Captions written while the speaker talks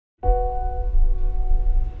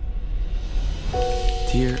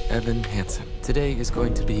Dear Evan Hansen, today is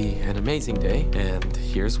going to be an amazing day, and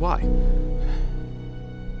here's why.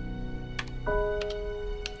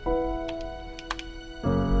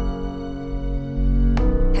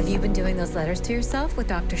 Have you been doing those letters to yourself with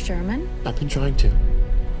Dr. Sherman? I've been trying to.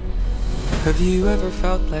 Have you ever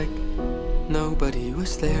felt like nobody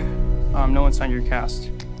was there? No one signed your cast.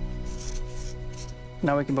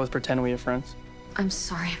 Now we can both pretend we are friends. I'm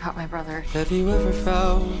sorry about my brother. Have you ever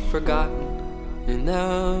felt forgotten in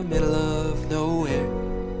the middle of nowhere?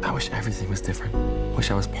 I wish everything was different. Wish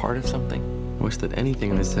I was part of something. Wish that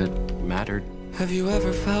anything I said mattered. Have you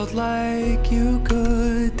ever felt like you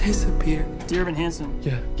could disappear? Dear Evan Hansen.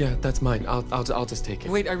 Yeah, that's mine. I'll just take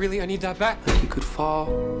it. Wait, I need that back. Like you could fall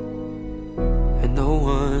and no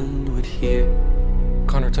one would hear.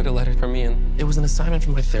 Connor took a letter from me, and it was an assignment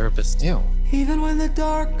from my therapist. Ew. Even when the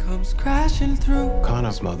dark comes crashing through.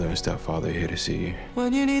 Connor's mother and stepfather are here to see you.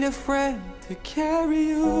 When you need a friend to carry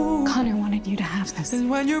you. Connor wanted you to have this. And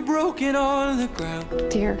when you're broken on the ground.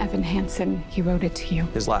 Dear Evan Hansen, he wrote it to you.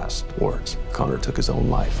 His last words, Connor took his own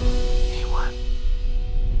life. Hey, what?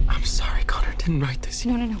 I'm sorry, Connor didn't write this.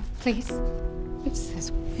 No, please. It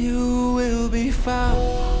says, You will be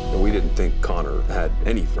found. We didn't think Connor had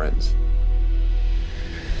any friends.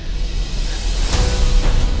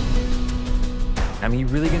 I mean, you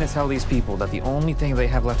really gonna tell these people that the only thing they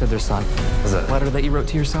have left of their son was a letter that you wrote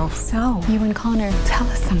to yourself? so, you and Connor, tell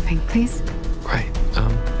us something, please. Right.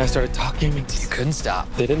 I started talking and You couldn't stop.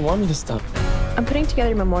 they didn't want me to stop. I'm putting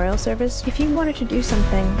together a memorial service. If you wanted to do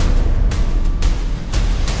something.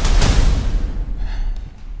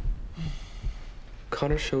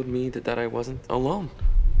 Connor showed me that I wasn't alone.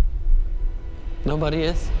 Nobody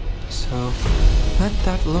is. So, let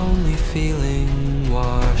that lonely feeling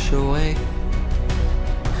wash away.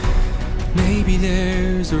 Maybe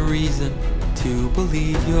there's a reason to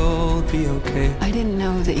believe you'll be okay. I didn't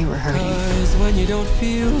know that you were hurting. 'Cause when you don't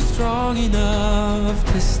feel strong enough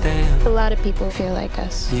to stand, A lot of people feel like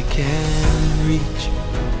us. you can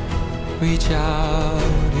reach out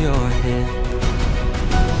your hand.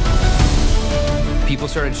 People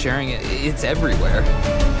started sharing it. It's everywhere.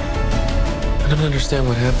 I don't understand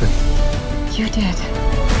what happened. You did.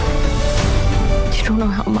 You don't know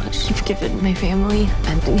how much you've given my family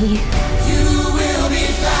and me. You will be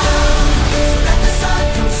found. So let the sun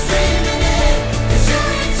come streaming in. 'Cause you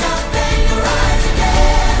reach up and you rise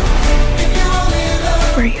again. If you only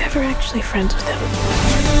look, Were you ever actually friends with him?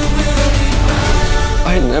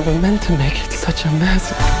 I never meant to make it such a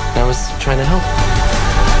mess. I was trying to help.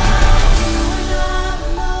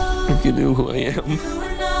 If you knew who I am,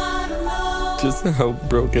 just how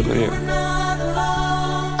broken I am.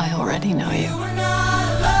 I already know you.